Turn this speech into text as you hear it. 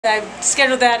I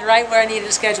scheduled that right where I needed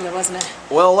to schedule it, wasn't it?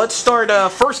 Well, let's start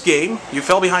first game. You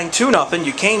fell behind 2-0.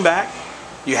 You came back.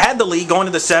 You had the lead going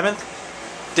to the 7th.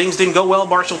 Things didn't go well.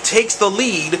 Marshall takes the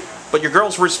lead, but your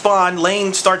girls respond.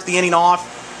 Lane starts the inning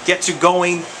off, gets you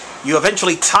going. You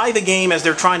eventually tie the game as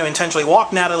they're trying to intentionally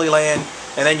walk Natalie Land,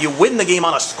 and then you win the game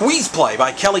on a squeeze play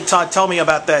by Kelly Todd. Tell me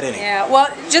about that inning. Yeah,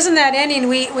 well, just in that inning,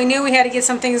 we knew we had to get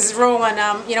some things rolling.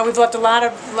 We've left a lot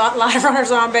of runners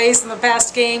on base in the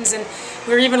past games, and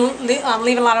we were even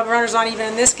leaving a lot of runners on even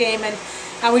in this game,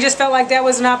 and we just felt like that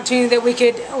was an opportunity that we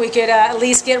could at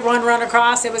least get one run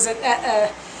across. It was a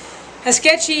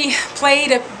sketchy play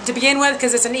to begin with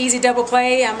because it's an easy double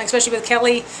play, especially with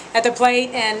Kelly at the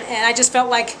plate, and I just felt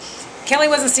like Kelly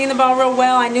wasn't seeing the ball real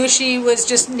well. I knew she was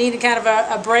just needing kind of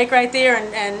a break right there,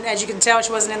 and as you can tell,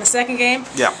 she wasn't in the second game.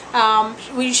 Yeah.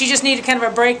 She just needed kind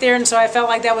of a break there, and so I felt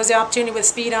like that was the opportunity with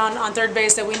speed on third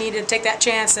base that we needed to take that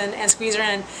chance and squeeze her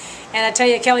in. And I tell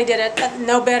you, Kelly did it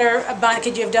no better bunt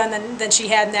could you have done than she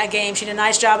had in that game. She did a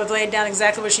nice job of laying down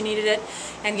exactly where she needed it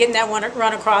and getting that one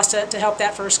run across to help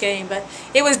that first game. But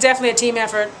it was definitely a team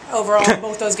effort overall in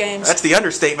both those games. That's the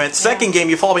understatement. Second game,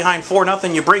 you fall behind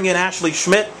 4-0. You bring in Ashley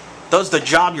Schmidt, does the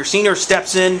job. Your senior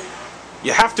steps in.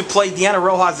 You have to play Deanna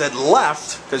Rojas at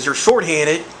left because you're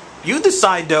shorthanded. You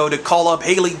decide, though, to call up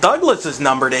Haley Douglas's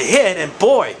number to hit, and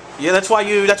boy, yeah, that's why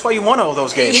you won all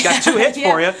those games. Got 2 hits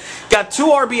for you. Got 2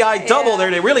 RBI double there.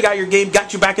 They really got your game,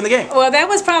 got you back in the game. Well, that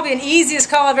was probably an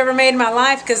easiest call I've ever made in my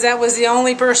life because that was the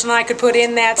only person I could put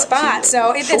in that spot.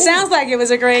 So it sounds like it was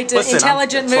a great,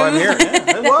 intelligent move. That's why I'm here.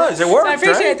 Yeah, it was. It worked. So I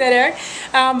appreciate that, Eric.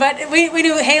 But we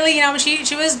knew Haley.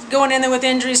 She was going in there with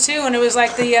injuries too, and it was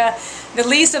like the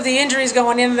least of the injuries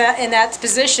going in that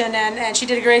position, and she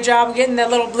did a great job of getting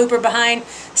that little blooper behind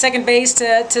second base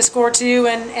to score 2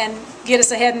 and get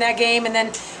us ahead in that game, and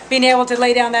then being able to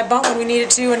lay down that bunt when we needed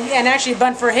to and actually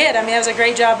bunt for a hit. I mean, that was a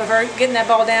great job of her getting that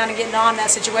ball down and getting on that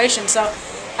situation. So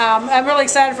I'm really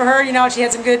excited for her. She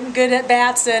had some good at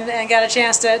bats and got a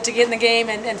chance to get in the game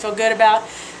and feel good about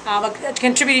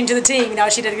contributing to the team.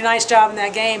 She did a nice job in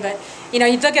that game. But you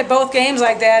look at both games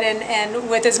like that, and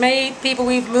with as many people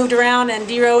we've moved around and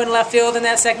D-Row in left field in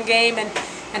that second game, and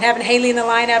having Haley in the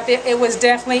lineup, it was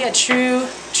definitely a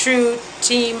true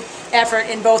team effort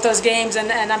in both those games, and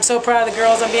I'm so proud of the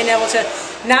girls on being able to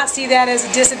not see that as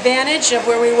a disadvantage of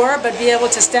where we were, but be able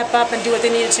to step up and do what they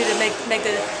needed to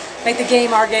make the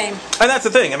game our game. And that's the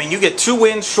thing. I mean, you get 2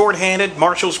 wins shorthanded.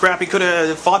 Marshall Scrappy could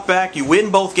have fought back. You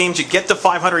win both games. You get to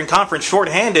 500 in conference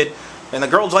shorthanded. And the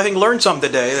girls, I think, learned something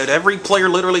today, that every player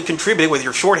literally contributed with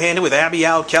your shorthanded, with Abby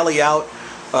out, Kelly out.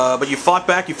 But you fought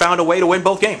back. You found a way to win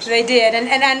both games. They did.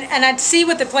 And I see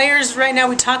with the players right now,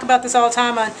 we talk about this all the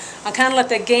time, on kind of let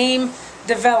the game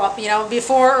develop.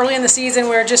 Before, early in the season,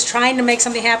 we were just trying to make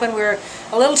something happen. We were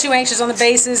a little too anxious on the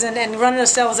bases and running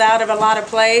ourselves out of a lot of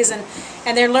plays.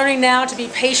 And they're learning now to be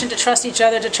patient, to trust each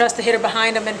other, to trust the hitter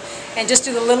behind them, and just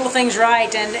do the little things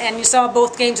right. And you saw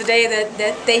both games today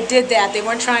that they did that. They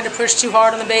weren't trying to push too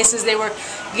hard on the bases. They were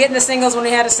getting the singles when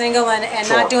we had a single and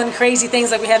Sure. not doing crazy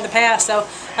things like we had in the past. So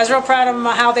I was real proud of them,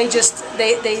 how they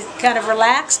kind of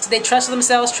relaxed. They trusted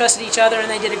themselves, trusted each other,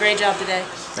 and they did a great job today.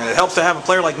 And it helps to have a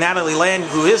player like Natalie Land,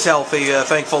 who is healthy,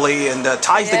 thankfully, and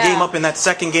ties the game up in that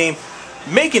second game,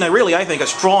 making I think, a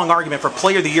strong argument for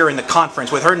Player of the Year in the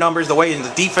conference. With her numbers, the way in the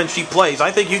defense she plays,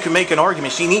 I think you can make an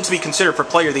argument she needs to be considered for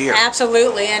Player of the Year.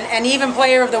 Absolutely, and even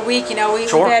Player of the Week. We've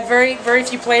had very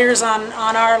few players on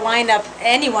our lineup,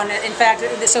 anyone, in fact,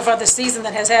 so far this season,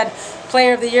 that has had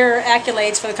Player of the Year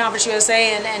accolades for the Conference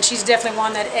USA, and she's definitely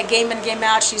one that, game in, game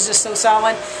out, she's just so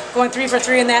solid. Going 3 for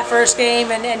 3 in that first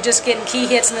game and just getting key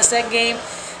hits in the second game.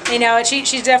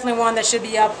 She's definitely one that should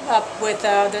be up with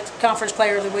the Conference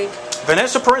Player of the Week.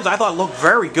 Vanessa Perez, I thought, looked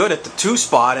very good at the 2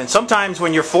 spot, and sometimes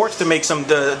when you're forced to make some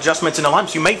adjustments in the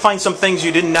lineups, you may find some things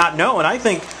you did not know, and I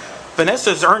think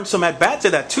Vanessa's earned some at-bats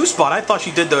at that 2 spot. I thought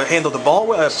she did handle the ball,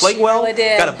 played well, really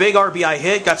did. Got a big RBI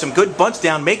hit, got some good bunts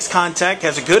down, makes contact,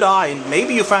 has a good eye, and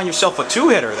maybe you found yourself a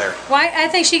 2-hitter there. Well, I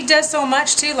think she does so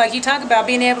much too. Like you talk about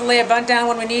being able to lay a bunt down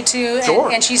when we need to,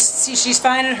 Sure. and she's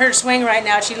finding her swing right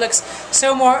now. She looks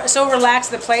so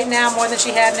relaxed at the plate now, more than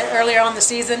she had earlier on the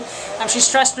season. She's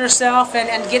trusting herself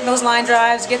and getting those line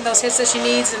drives, getting those hits that she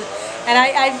needs, and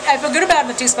I feel good about in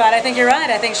the 2 spot. I think you're right.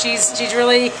 I think she's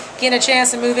really getting a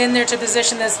chance to move in there to a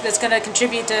position that's going to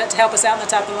contribute to help us out in the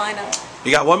top of the lineup.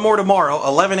 You got one more tomorrow,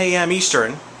 11 a.m.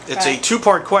 Eastern. It's a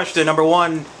 2-part question. Number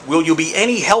 1, will you be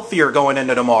any healthier going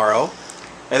into tomorrow?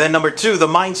 And then number 2, the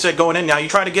mindset going in. Now, you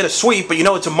try to get a sweep, but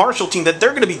it's a Marshall team that they're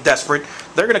going to be desperate.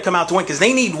 They're going to come out to win because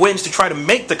they need wins to try to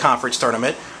make the conference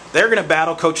tournament. They're going to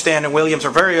battle. Coach Stan and Williams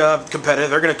are very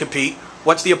competitive. They're going to compete.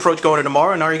 What's the approach going to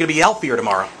tomorrow, and are you going to be healthier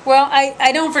tomorrow? Well,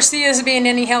 I don't foresee us being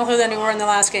any healthier than we were in the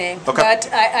last game. Okay. But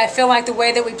I feel like the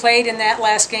way that we played in that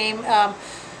last game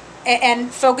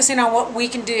and focusing on what we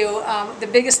can do, the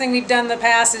biggest thing we've done in the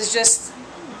past is just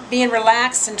being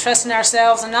relaxed and trusting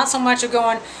ourselves, and not so much of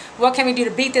going, what can we do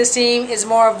to beat this team, is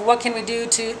more of what can we do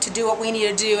to do what we need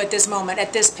to do at this moment,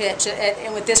 at this pitch,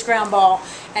 and with this ground ball,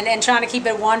 and trying to keep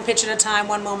it one pitch at a time,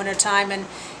 one moment at a time, and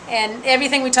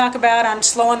everything we talk about on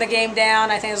slowing the game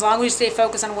down, I think as long as we stay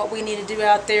focused on what we need to do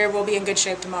out there, we'll be in good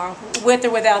shape tomorrow. With or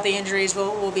without the injuries,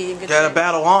 we'll be in good shape. Got a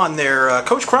battle on there.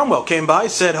 Coach Cromwell came by,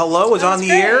 said hello, was on the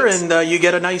great. air, and you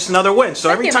get a nice another win. So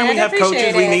every time we have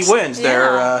coaches, we need wins.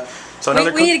 Yeah. So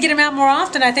we need to get them out more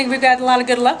often. I think we've got a lot of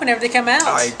good luck whenever they come out.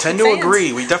 I tend to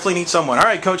agree. We definitely need someone. All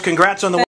right, Coach, congrats on the win.